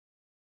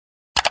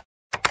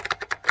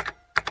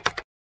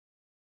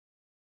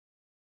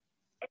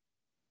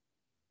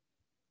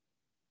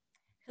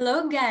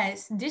Hello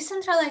guys,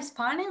 decentralized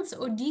finance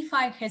or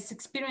DeFi has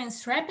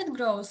experienced rapid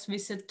growth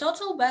with a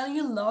total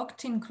value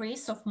locked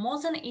increase of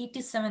more than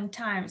 87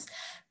 times.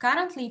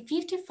 Currently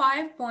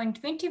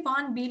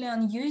 55.21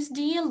 billion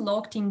USD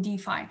locked in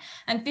DeFi,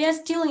 and we are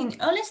still in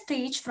early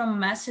stage from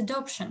mass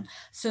adoption.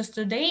 So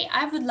today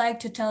I would like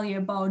to tell you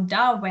about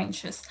DAO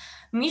Ventures,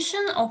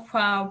 mission of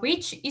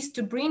which is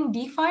to bring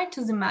DeFi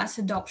to the mass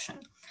adoption.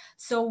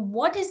 So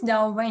what is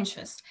DAO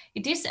Ventures?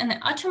 It is an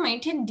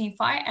automated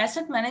DeFi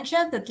asset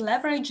manager that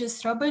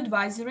leverages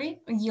robo-advisory,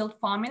 yield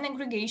farming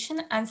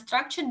aggregation, and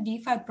structured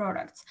DeFi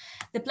products.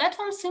 The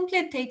platform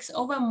simply takes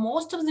over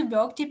most of the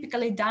work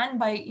typically done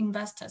by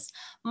investors.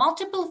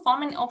 Multiple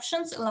farming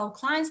options allow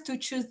clients to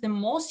choose the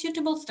most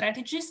suitable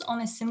strategies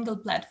on a single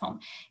platform.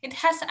 It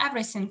has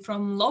everything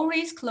from low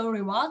risk, low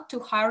reward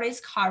to high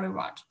risk, high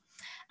reward.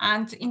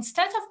 And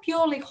instead of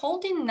purely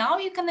holding, now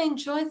you can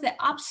enjoy the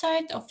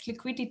upside of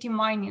liquidity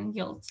mining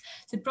yields.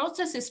 The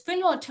process is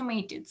fully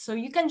automated, so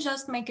you can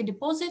just make a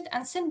deposit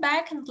and sit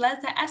back and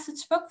let the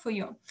assets work for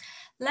you.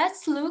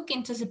 Let's look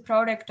into the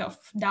product of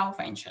DAO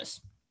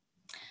Ventures.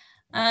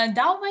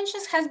 DAO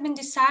Ventures has been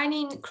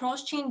designing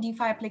cross-chain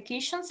DeFi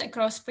applications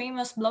across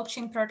famous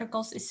blockchain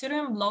protocols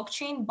Ethereum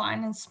blockchain,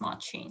 Binance Smart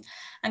Chain.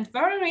 And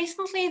very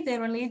recently, they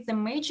released the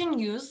major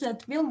news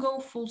that will go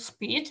full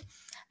speed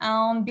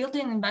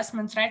building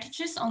investment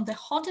strategies on the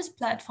hottest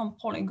platform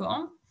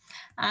Polygon.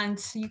 And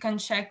you can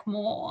check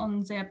more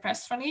on their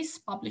press release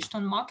published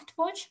on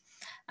MarketWatch.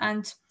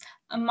 And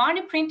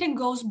Money Printing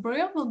Goes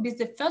Brew will be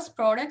the first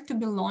product to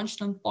be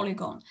launched on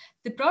Polygon.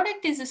 The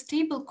product is a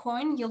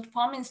stablecoin yield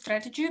farming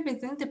strategy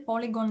within the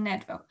Polygon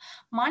network.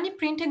 Money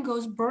Printing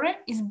Goes Brew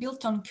is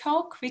built on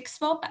Curl,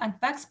 QuickSwap, and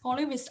Pax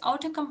Poly with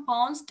auto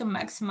compounds to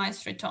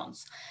maximize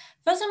returns.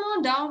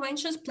 Furthermore, DAO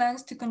Ventures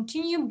plans to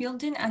continue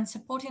building and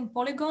supporting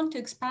Polygon to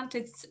expand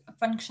its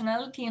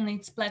functionality in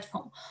its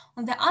platform.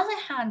 On the other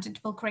hand, it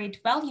will create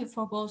value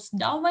for both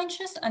DAO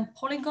Ventures and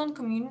Polygon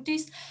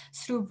communities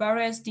through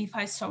various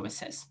DeFi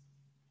services.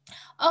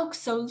 Oh,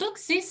 so look,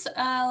 this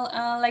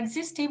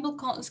stable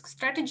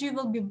strategy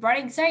will be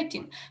very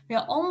exciting. We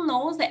all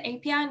know the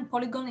API in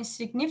Polygon is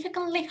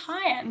significantly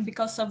higher, and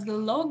because of the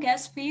low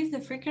gas fees, the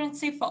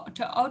frequency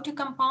to auto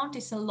compound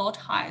is a lot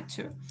higher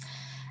too.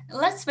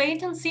 Let's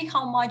wait and see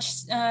how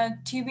much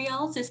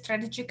TVL this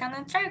strategy can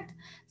attract.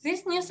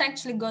 This news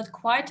actually got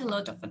quite a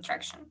lot of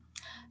attraction.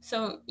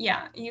 So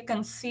yeah, you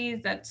can see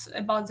that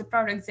about the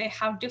product, they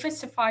have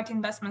diversified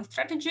investment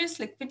strategies,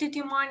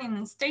 liquidity mining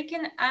and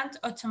staking, and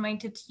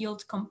automated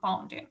yield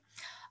compounding.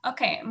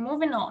 Okay,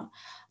 moving on.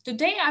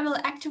 Today, I will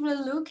actively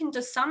look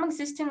into some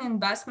existing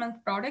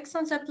investment products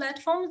on the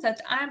platform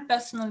that I am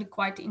personally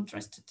quite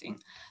interested in.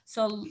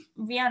 So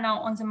we are now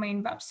on the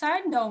main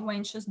website,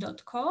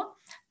 DAOventures.co,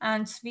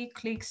 and we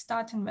click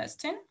Start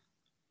Investing.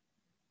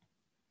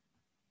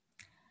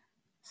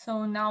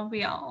 So now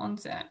we are on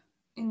the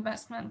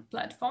investment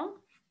platform.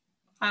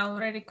 I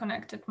already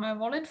connected my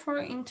wallet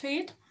into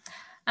it.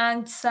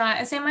 And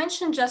as I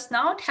mentioned just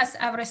now, it has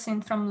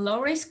everything from low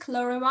risk,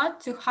 low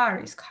reward to high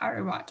risk, high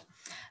reward.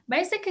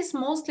 Basic is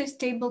mostly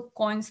stable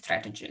coin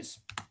strategies.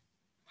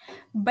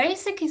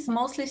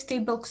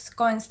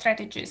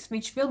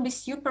 Which will be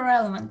super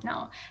relevant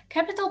now.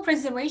 Capital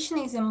preservation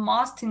is a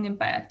must in the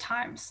bad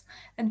times.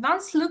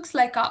 Advanced looks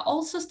like are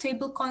also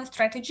stablecoin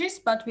strategies,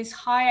 but with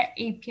higher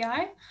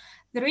API.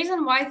 The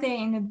reason why they're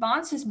in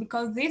advance is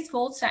because these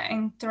vaults are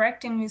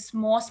interacting with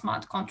more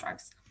smart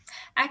contracts.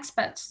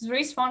 Experts, there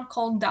is one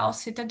called DAO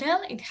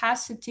Citadel. It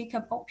has a ticker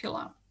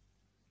popular.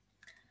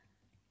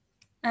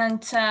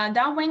 And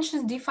DAO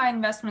Ventures DeFi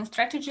investment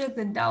strategy,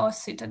 the DAO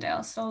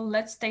Citadel. So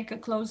let's take a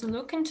closer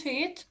look into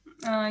it.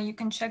 You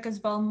can check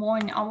as well more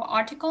in our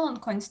article on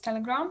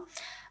Cointelegraph.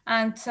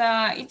 And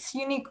it's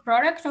unique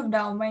product of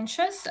DAO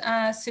Ventures,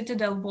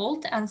 Citadel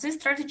Vault. And this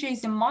strategy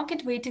is a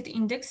market-weighted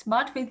index,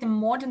 but with a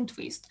modern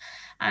twist.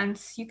 And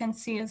you can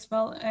see as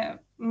well a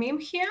meme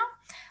here.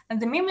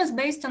 And the meme is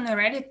based on a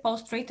Reddit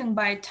post written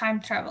by a time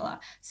traveler,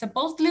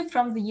 supposedly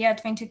from the year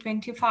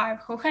 2025,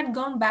 who had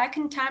gone back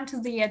in time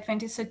to the year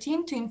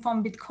 2013 to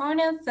inform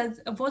Bitcoiners that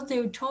what the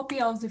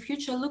utopia of the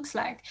future looks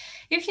like.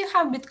 If you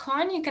have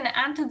Bitcoin, you can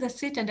enter the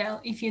Citadel.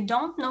 If you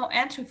don't, no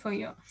entry for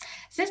you.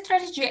 This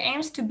strategy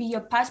aims to be your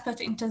passport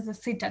into the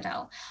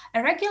Citadel.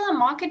 A regular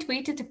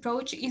market-weighted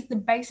approach is the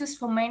basis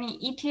for many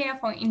ETF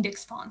or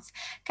index funds.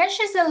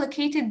 Cash is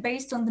allocated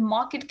based on the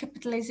market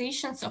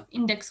capitalizations of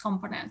index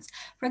components.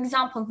 For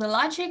example, the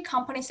larger a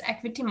company's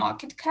equity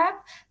market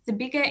cap, the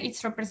bigger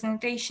its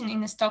representation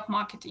in a stock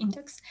market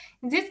index.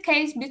 In this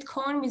case,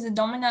 Bitcoin with a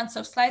dominance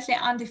of slightly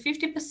under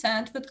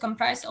 50% would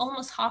comprise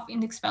almost half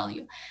index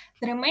value.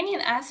 The remaining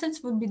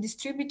assets would be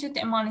distributed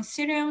among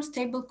Ethereum,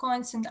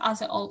 stablecoins, and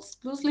other alts,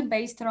 loosely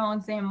based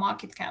around their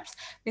market caps,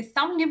 with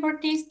some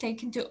liberties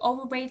taken to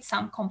overweight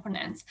some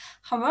components.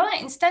 However,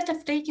 instead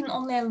of taking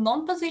only a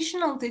long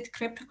position on these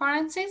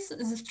cryptocurrencies,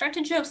 the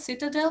strategy of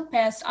Citadel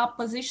pairs up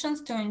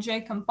positions to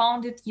enjoy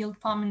compounded yield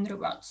farming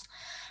rewards.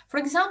 For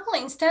example,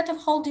 instead of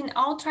holding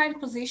outright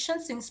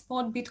positions in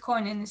spot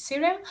Bitcoin and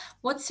Ethereum,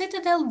 what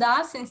Citadel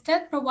does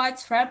instead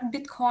provides wrapped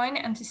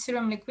Bitcoin and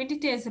Ethereum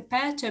liquidity as a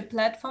pair to a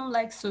platform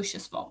like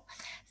SushiSwap.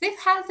 This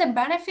has the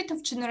benefit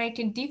of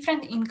generating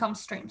different income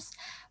streams.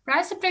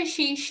 Price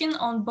appreciation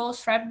on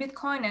both wrapped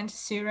Bitcoin and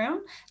Ethereum,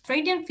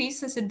 trading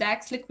fees as a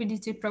DEX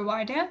liquidity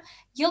provider,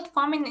 yield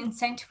farming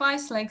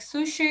incentivized like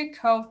Sushi,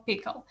 Curve,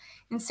 Pickle.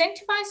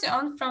 Incentivized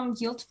earned from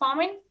yield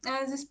farming,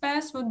 these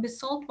pairs would be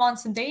sold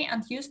once a day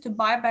and used to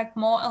buy back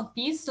more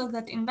LPs so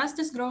that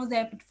investors grow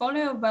their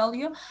portfolio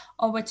value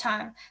over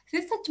time.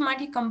 This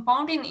automatic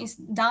compounding is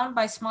done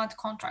by smart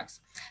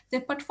contracts.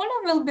 The portfolio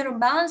will be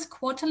rebalanced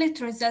quarterly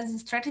to reset the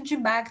strategy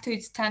back to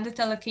its standard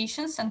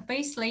allocations and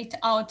phase laid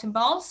out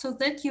above so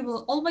that you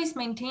will always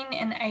maintain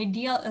an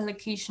ideal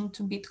allocation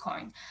to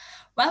Bitcoin.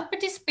 While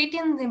participating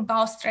in the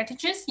above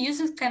strategies,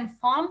 users can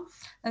farm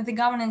the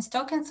governance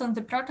tokens on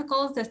the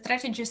protocols the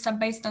strategies are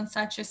based on,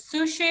 such as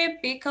Sushi,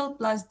 Pickle,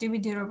 plus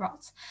DVD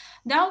rewards.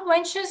 DAO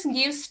Ventures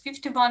gives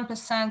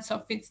 51%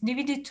 of its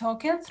DVD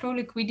token through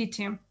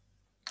liquidity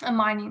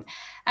mining.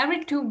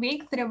 Every 2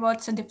 weeks, the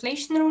rewards are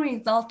deflationary,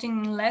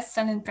 resulting in less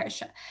selling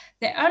pressure.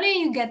 The earlier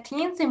you get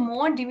in, the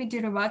more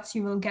DVD rewards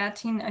you will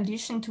get in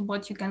addition to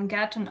what you can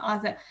get on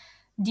other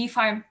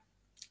DeFi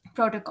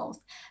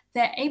protocols.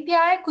 The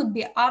API could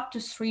be up to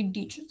 3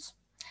 digits.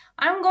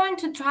 I'm going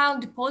to trial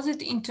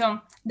deposit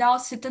into DAO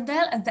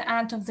Citadel at the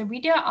end of the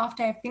video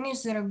after I finish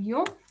the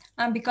review,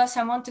 because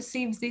I want to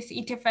see if this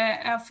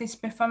ETF is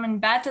performing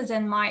better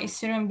than my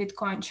Ethereum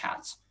Bitcoin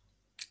charts.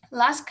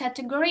 Last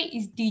category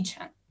is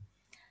DGen.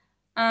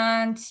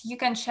 And you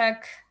can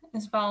check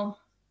as well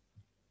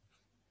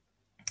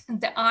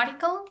the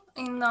article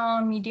in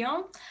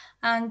Medium.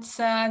 And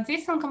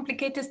this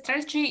uncomplicated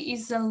strategy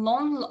is a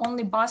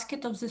long-only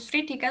basket of the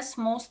 3 tickets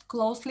most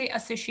closely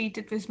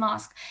associated with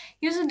Musk.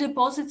 User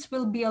deposits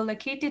will be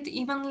allocated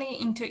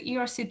evenly into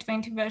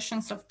ERC20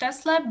 versions of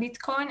Tesla,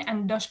 Bitcoin,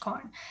 and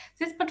Dogecoin.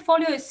 This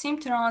portfolio is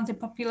themed around the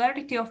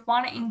popularity of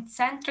one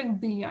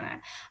eccentric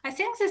billionaire. I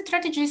think the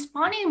strategy is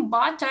funny,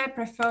 but I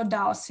prefer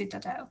DAO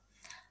Citadel.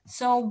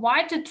 So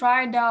why to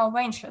try DAO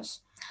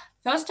Ventures?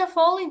 First of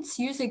all, its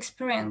user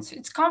experience.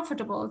 It's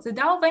comfortable. The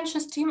DAO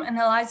Ventures team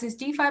analyzes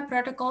DeFi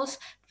protocols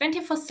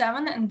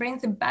 24/7 and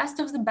brings the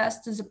best of the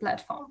best to the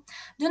platform.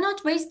 Do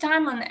not waste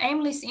time on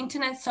aimless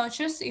internet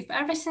searches if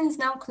everything is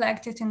now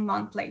collected in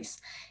one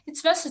place.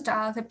 It's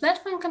versatile. The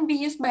platform can be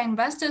used by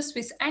investors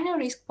with any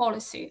risk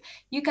policy.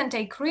 You can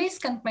take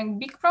risk and make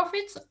big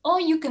profits, or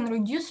you can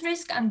reduce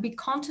risk and be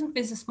content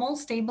with a small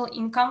stable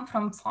income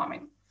from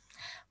farming.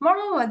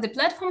 Moreover, the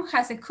platform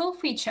has a cool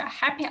feature,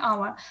 Happy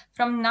Hour.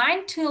 From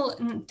 9 till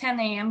 10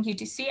 a.m.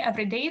 UTC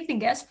every day, the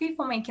gas fee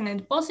for making a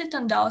deposit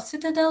on DAO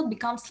Citadel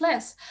becomes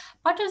less.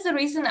 Part of the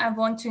reason I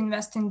want to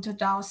invest into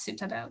DAO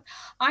Citadel.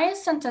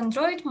 iOS and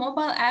Android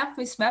mobile app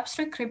with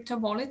Web3 crypto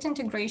wallet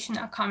integration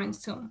are coming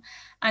soon.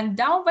 And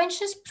DAO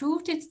Ventures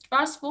proved its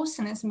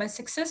trustworthiness by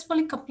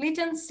successfully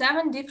completing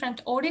 7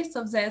 different audits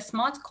of their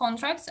smart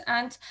contracts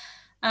and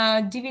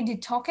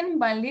DVD token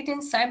by leading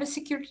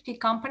cybersecurity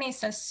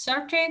companies as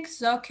Certic,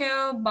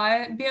 Zocchio,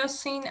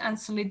 Biosyn, and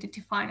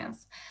Solidity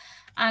Finance.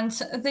 And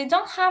they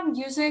don't have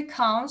user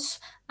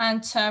accounts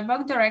and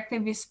work directly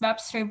with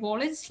Web3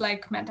 wallets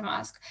like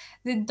MetaMask.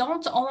 They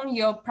don't own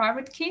your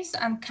private keys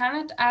and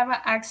cannot ever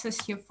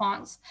access your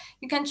funds.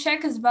 You can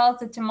check as well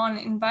that among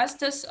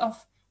investors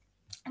of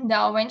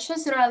DAO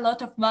Ventures, there are a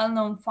lot of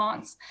well-known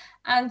funds.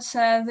 And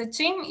the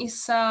team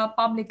is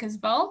public as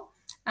well.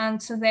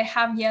 And so they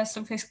have years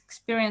of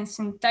experience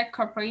in tech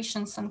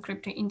corporations and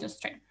crypto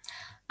industry.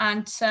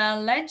 And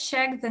let's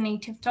check the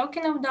native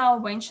token of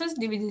DAO Ventures,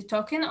 DVD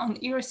token on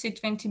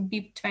ERC20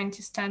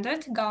 BIP20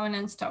 standard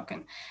governance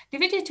token.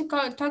 DVD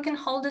token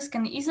holders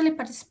can easily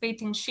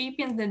participate in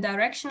shaping the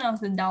direction of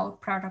the DAO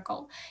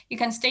protocol. You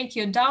can stake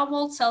your DAO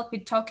Vaults LP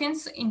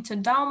tokens into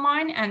DAO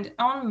Mine and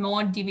earn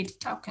more DVD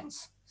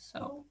tokens.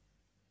 So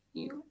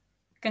you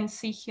can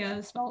see here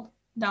as well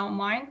DAO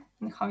Mine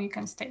and how you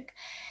can stake.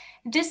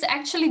 It is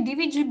actually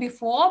DVG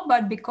before,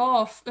 but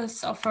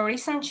because of a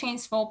recent chain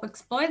swap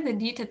exploit, they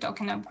did a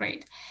token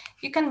upgrade.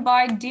 You can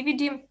buy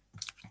DVD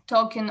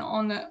token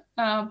on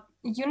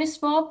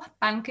Uniswap,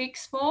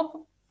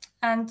 PancakeSwap,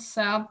 and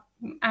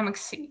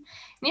MXC.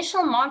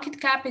 Initial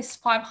market cap is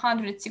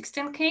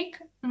 516K,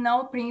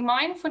 no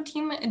pre-mine for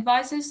team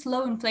advisors,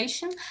 low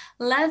inflation,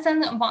 less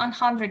than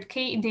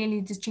 100K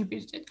daily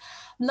distributed.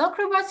 Block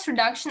rewards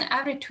reduction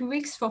every 2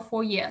 weeks for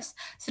 4 years.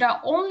 There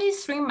are only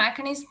 3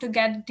 mechanisms to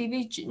get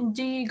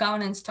DVD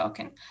governance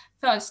token.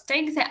 First,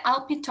 take the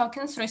LP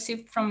tokens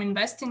received from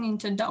investing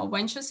into DAO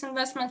Ventures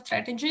investment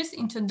strategies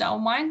into DAO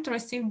Mine to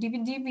receive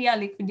DVD via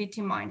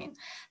liquidity mining.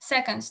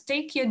 Second,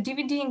 stake your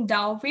DVD in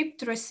DAO VIP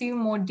to receive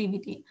more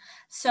DVD.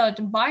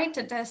 Third, buy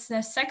it as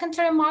the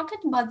secondary market,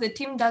 but the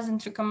team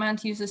doesn't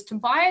recommend users to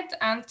buy it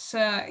and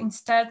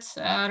instead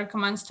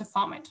recommends to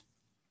farm it.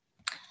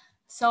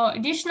 So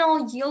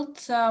additional yield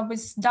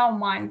with DAO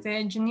Mine,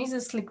 the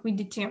Genesis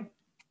liquidity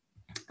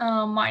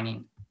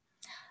mining.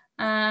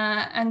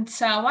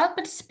 While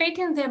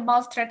participating in the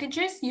above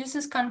strategies,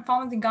 users can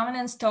farm the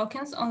governance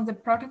tokens on the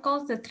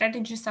protocols the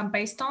strategies are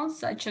based on,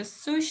 such as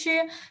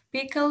Sushi,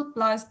 Pickle,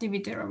 plus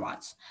DVD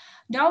rewards.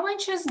 DAO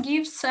Ventures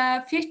gives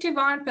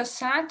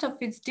 51% of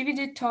its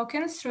DVD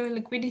tokens through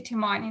liquidity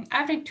mining.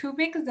 Every 2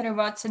 weeks, the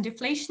rewards are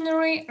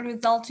deflationary,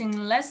 resulting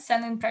in less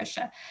selling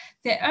pressure.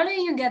 The earlier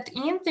you get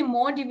in, the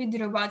more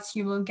DVD rewards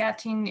you will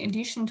get in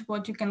addition to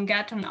what you can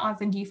get on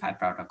other DeFi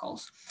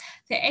protocols.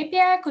 The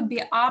API could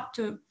be up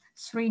to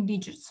 3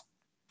 digits.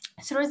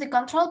 Through the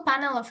control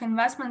panel of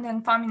investment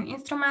and farming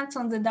instruments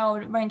on the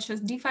DAO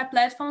Ventures DeFi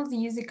platform, the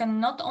user can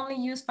not only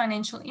use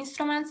financial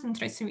instruments and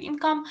receive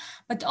income,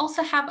 but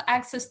also have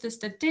access to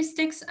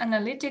statistics,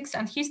 analytics,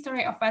 and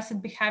history of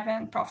asset behavior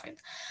and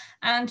profit.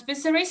 And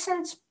with the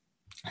recent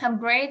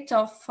upgrade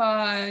of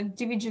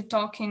DVG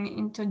token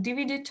into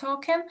DVD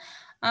token,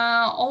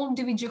 all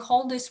DVG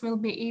holders will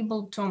be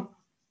able to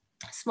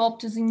swap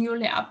to the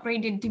newly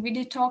upgraded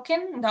DVD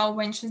token, DAO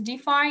Ventures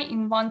DeFi,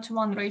 in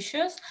 1-to-1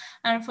 ratios.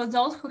 And for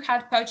those who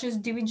had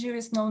purchased DVD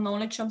with no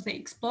knowledge of the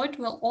exploit,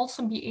 will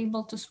also be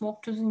able to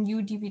swap to the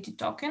new DVD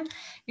token.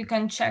 You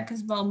can check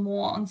as well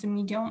more on the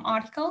Medium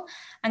article.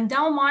 And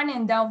DAO Mine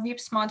and DAO VIP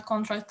smart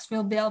contracts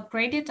will be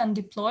upgraded and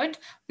deployed.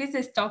 With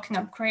this token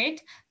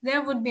upgrade,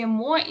 there would be a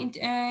more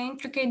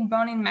intricate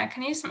burning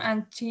mechanism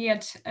and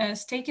tiered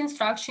staking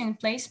structure in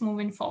place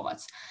moving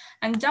forwards.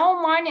 And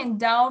DAO Mine and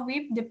DAO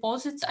VIP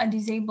deposits are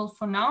disabled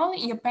for now.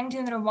 Your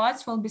pending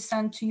rewards will be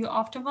sent to you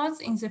afterwards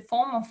in the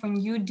form of a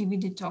new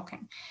DVD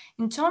token.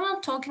 Internal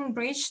token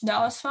bridge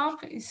DAO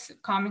swap is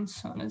coming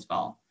soon as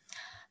well.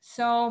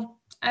 So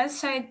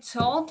as I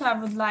told, I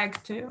would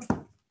like to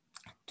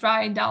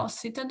try DAO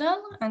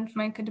Citadel and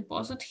make a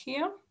deposit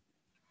here.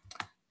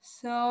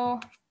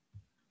 So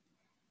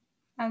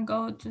I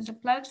go to the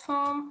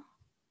platform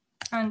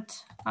and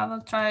I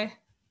will try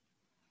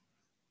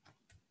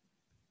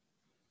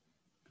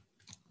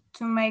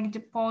to make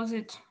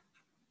deposit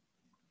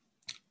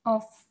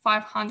of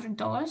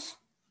 $500.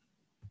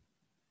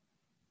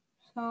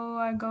 So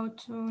I go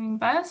to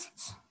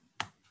invest.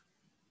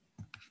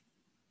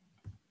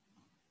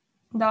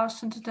 DAO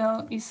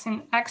Citadel is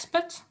in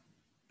expert.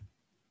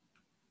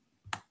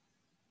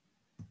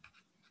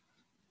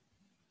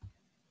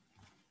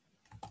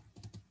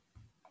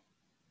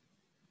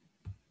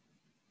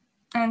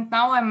 And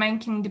now I'm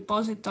making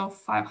deposit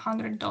of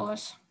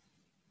 $500.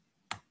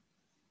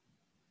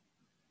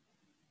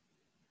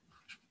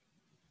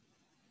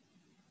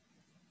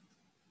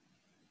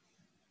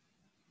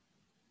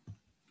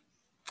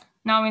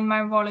 Now in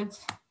my wallet,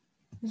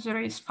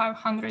 there is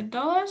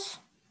 $500.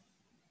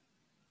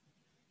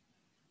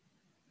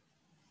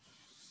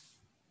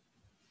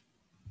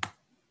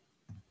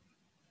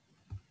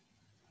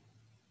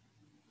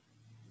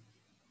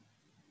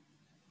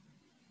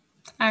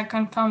 I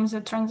confirm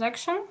the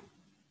transaction.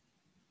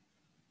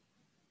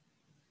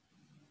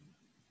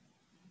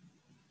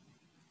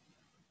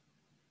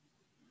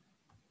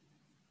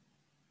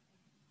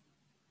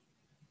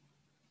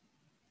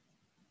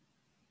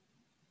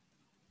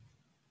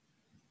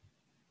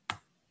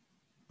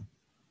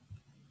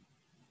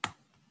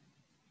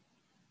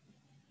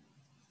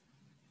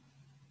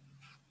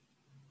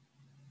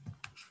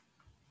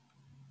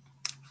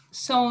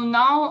 So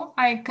now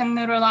I can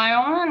rely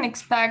on and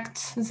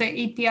expect the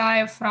API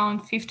of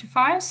around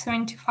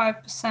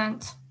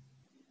 75%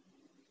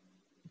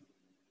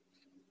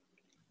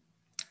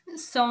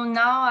 So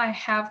now I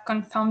have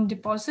confirmed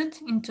deposit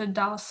into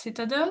DAO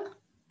Citadel.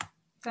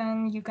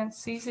 Then you can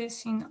see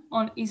this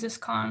on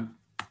EasyScan.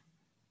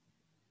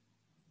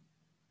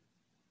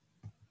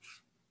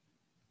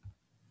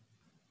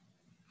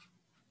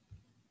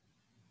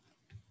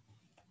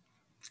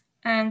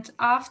 And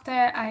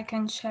after I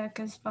can check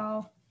as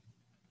well.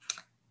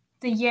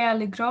 The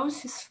yearly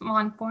growth is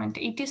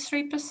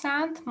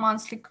 1.83%,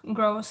 monthly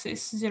growth is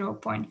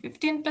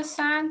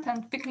 0.15%,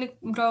 and weekly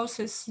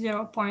growth is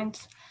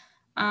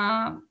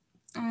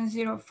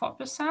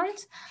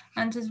 0.04%.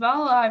 And as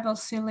well, I will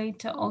see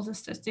later all the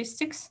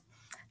statistics.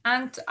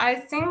 And I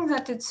think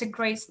that it's a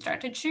great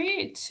strategy.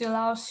 It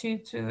allows you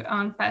to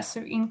earn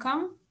passive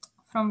income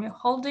from your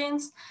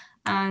holdings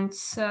and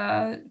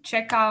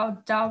check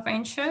out DAO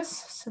Ventures,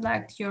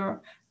 select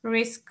your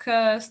risk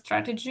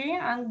strategy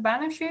and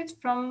benefit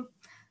from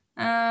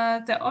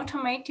the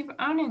automated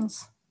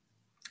earnings.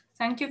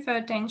 Thank you for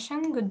your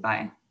attention.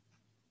 Goodbye.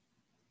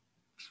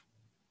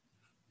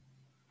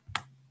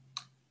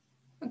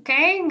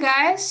 Okay,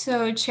 guys,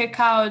 so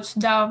check out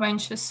DAO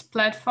Ventures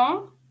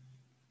platform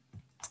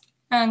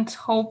and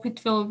hope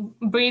it will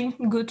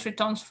bring good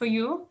returns for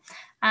you.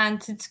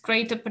 And it's a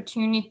great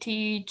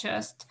opportunity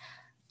just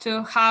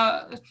to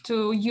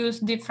use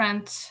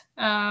different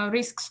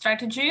risk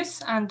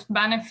strategies and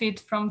benefit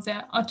from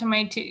the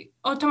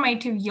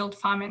automated yield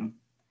farming.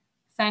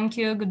 Thank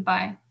you.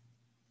 Goodbye.